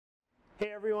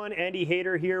Hey everyone, Andy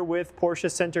Hayter here with Porsche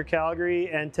Center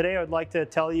Calgary, and today I'd like to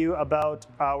tell you about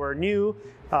our new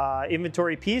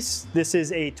inventory piece. This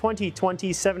is a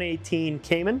 2020 718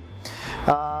 Cayman.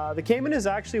 The Cayman is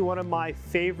actually one of my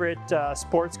favorite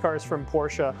sports cars from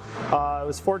Porsche. I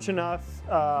was fortunate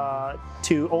enough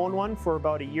to own one for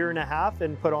about a year and a half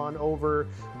and put on over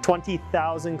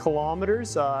 20,000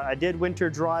 kilometers. I did winter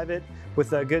drive it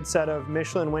with a good set of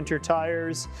Michelin winter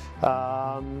tires.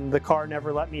 The car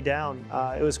never let me down.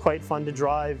 It was quite fun to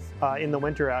drive in the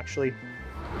winter actually.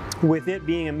 With it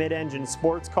being a mid-engine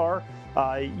sports car,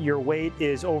 your weight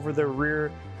is over the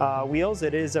rear wheels.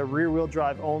 It is a rear-wheel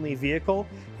drive only vehicle,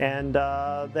 and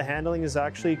the handling is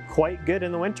actually quite good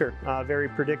in the winter. Very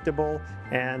predictable,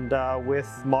 and with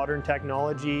modern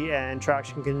technology and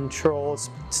traction control,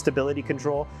 stability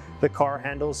control, the car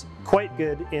handles quite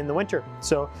good in the winter.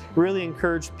 So really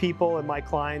encourage people and my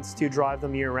clients to drive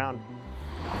them year-round.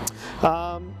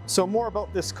 So more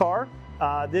about this car.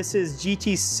 This is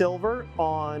GT Silver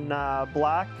on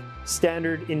black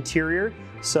standard interior.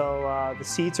 So the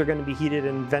seats are going to be heated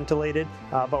and ventilated,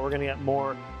 but we're going to get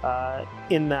more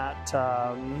in that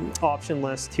option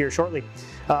list here shortly.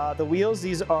 The wheels,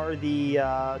 these are the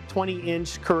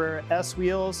 20-inch Carrera S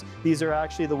wheels. These are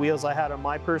actually the wheels I had on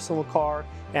my personal car,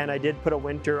 and I did put a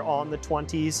winter on the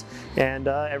 20s, and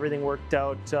everything worked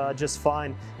out just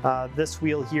fine. This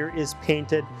wheel here is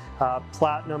painted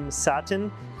platinum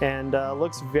satin and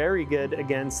looks very good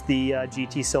against the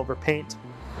GT Silver paint.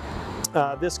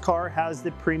 This car has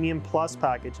the Premium Plus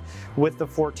package with the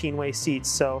 14-way seats.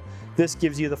 So this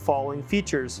gives you the following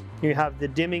features. You have the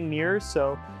dimming mirrors,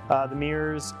 so the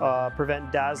mirrors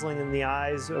prevent dazzling in the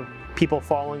eyes of people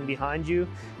following behind you,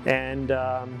 and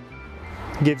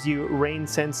gives you rain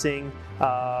sensing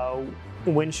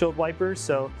windshield wipers,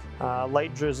 so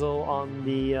light drizzle on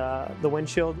the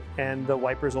windshield and the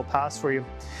wipers will pass for you.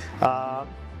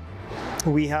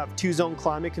 We have 2-zone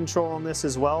climate control on this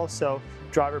as well, so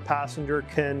driver passenger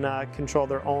can control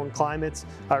their own climates.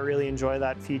 I really enjoy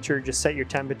that feature. Just set your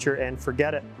temperature and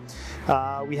forget it.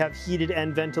 We have heated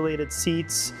and ventilated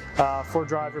seats for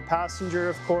driver passenger,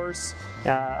 of course,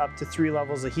 up to 3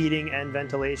 levels of heating and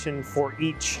ventilation for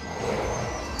each.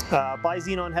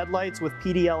 Bi-xenon headlights with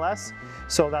PDLS,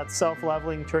 so that's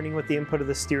self-leveling, turning with the input of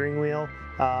the steering wheel.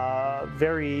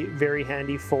 Very, very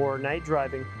handy for night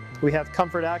driving. We have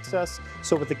comfort access,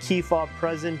 so with the key fob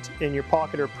present in your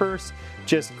pocket or purse,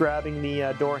 just grabbing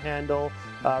the door handle,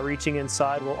 reaching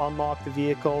inside will unlock the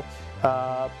vehicle.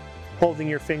 Holding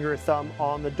your finger or thumb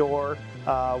on the door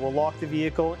will lock the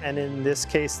vehicle, and in this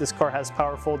case this car has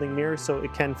power folding mirrors, so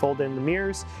it can fold in the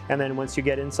mirrors, and then once you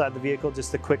get inside the vehicle,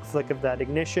 just a quick flick of that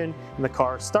ignition and the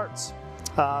car starts.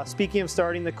 Speaking of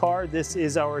starting the car, this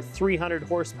is our 300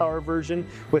 horsepower version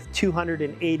with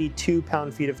 282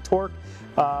 pound-feet of torque.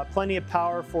 Plenty of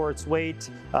power for its weight.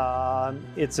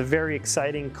 It's a very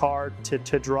exciting car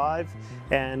to drive,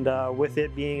 and with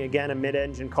it being again a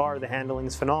mid-engine car, the handling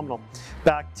is phenomenal.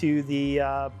 Back to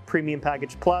the Premium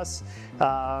Package Plus,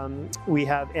 we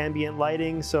have ambient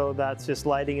lighting, so that's just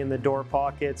lighting in the door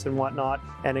pockets and whatnot,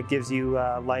 and it gives you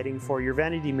lighting for your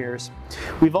vanity mirrors.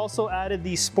 We've also added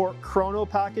the Sport Chrono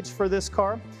package for this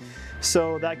car.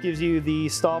 So that gives you the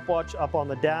stopwatch up on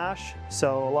the dash.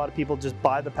 So a lot of people just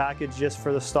buy the package just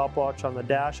for the stopwatch on the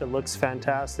dash. It looks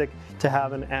fantastic to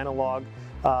have an analog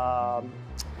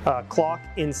clock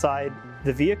inside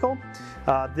the vehicle.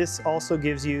 This also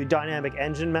gives you dynamic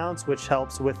engine mounts, which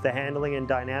helps with the handling and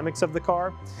dynamics of the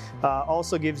car.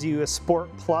 Also gives you a Sport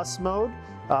Plus mode.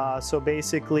 So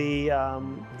basically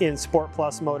in Sport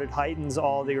Plus mode, it heightens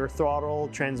all your throttle,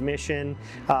 transmission,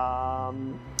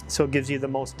 so it gives you the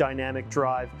most dynamic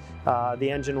drive. The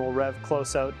engine will rev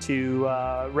close out to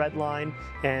red line,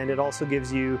 and it also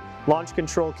gives you launch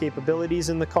control capabilities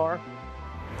in the car.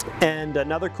 And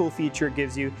another cool feature it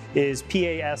gives you is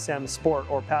PASM Sport,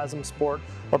 or PASM Sport,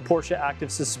 or Porsche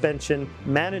Active Suspension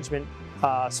Management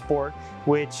Sport,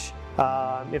 which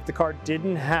if the car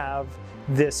didn't have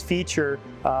this feature,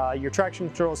 your traction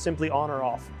control is simply on or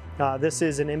off. This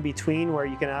is an in-between where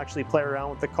you can actually play around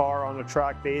with the car on a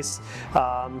track base,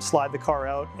 slide the car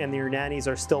out, and your nannies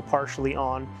are still partially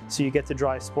on, so you get to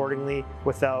drive sportingly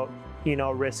without,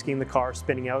 risking the car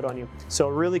spinning out on you. So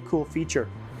a really cool feature.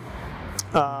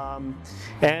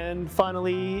 And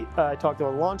finally, I talked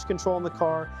about launch control in the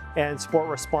car and sport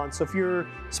response. So if your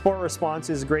sport response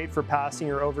is great for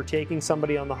passing or overtaking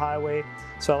somebody on the highway,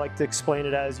 so I like to explain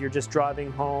it as you're just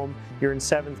driving home, you're in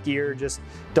 7th gear, just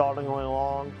dawdling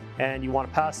along, and you want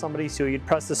to pass somebody, so you'd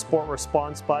press the sport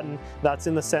response button that's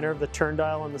in the center of the turn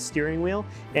dial on the steering wheel,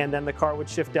 and then the car would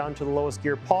shift down to the lowest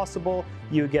gear possible.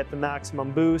 You get the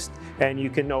maximum boost, and you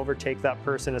can overtake that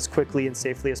person as quickly and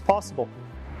safely as possible.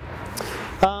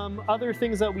 Other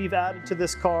things that we've added to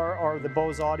this car are the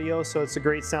Bose audio, so it's a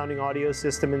great sounding audio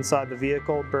system inside the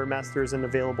vehicle. Burmester is an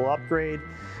available upgrade.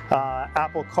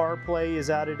 Apple CarPlay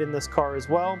is added in this car as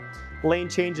well. Lane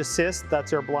change assist,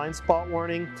 that's our blind spot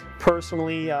warning.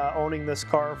 Personally, owning this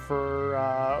car for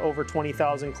over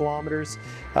 20,000 kilometers,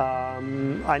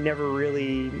 I never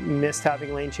really missed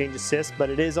having lane change assist, but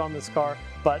it is on this car.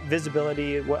 But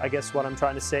visibility, I guess what I'm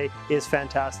trying to say, is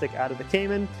fantastic out of the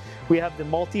Cayman. We have the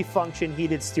multi-function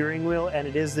heated steering wheel, and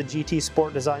it is the GT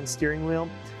Sport design steering wheel,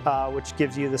 which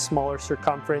gives you the smaller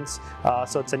circumference,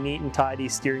 so it's a neat and tidy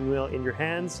steering wheel in your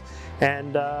hands.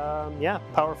 And yeah,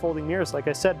 power folding mirrors, like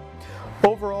I said.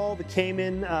 Overall, the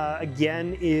Cayman,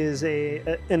 again, is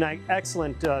an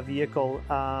excellent vehicle.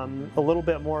 A little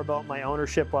bit more about my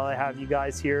ownership while I have you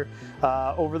guys here.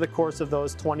 Over the course of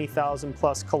those 20,000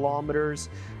 plus kilometers,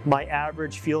 my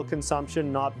average fuel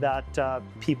consumption, not that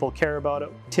people care about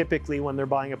it typically when they're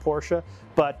buying a Porsche,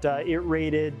 but it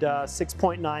rated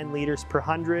 6.9 liters per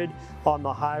 100. On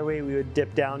the highway, we would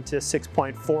dip down to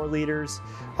 6.4 liters.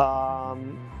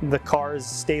 The car is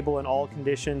stable in all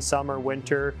conditions, summer,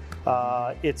 winter.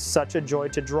 It's such a joy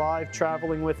to drive,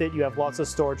 traveling with it. You have lots of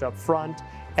storage up front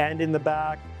and in the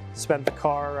back. Spent the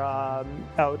car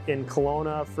out in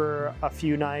Kelowna for a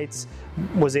few nights,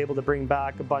 was able to bring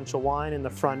back a bunch of wine in the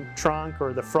front trunk,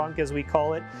 or the frunk as we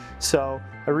call it. So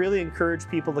I really encourage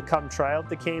people to come try out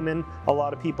the Cayman. A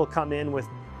lot of people come in with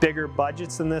bigger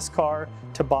budgets than this car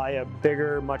to buy a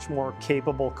bigger, much more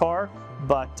capable car,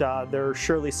 but they're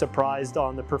surely surprised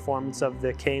on the performance of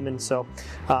the Cayman, so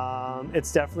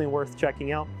it's definitely worth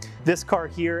checking out. This car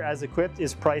here, as equipped,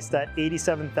 is priced at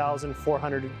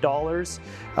 $87,400.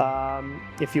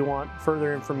 If you want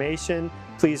further information,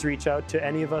 please reach out to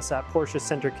any of us at Porsche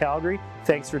Center Calgary.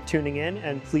 Thanks for tuning in,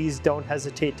 and please don't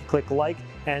hesitate to click like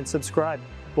and subscribe.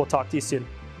 We'll talk to you soon.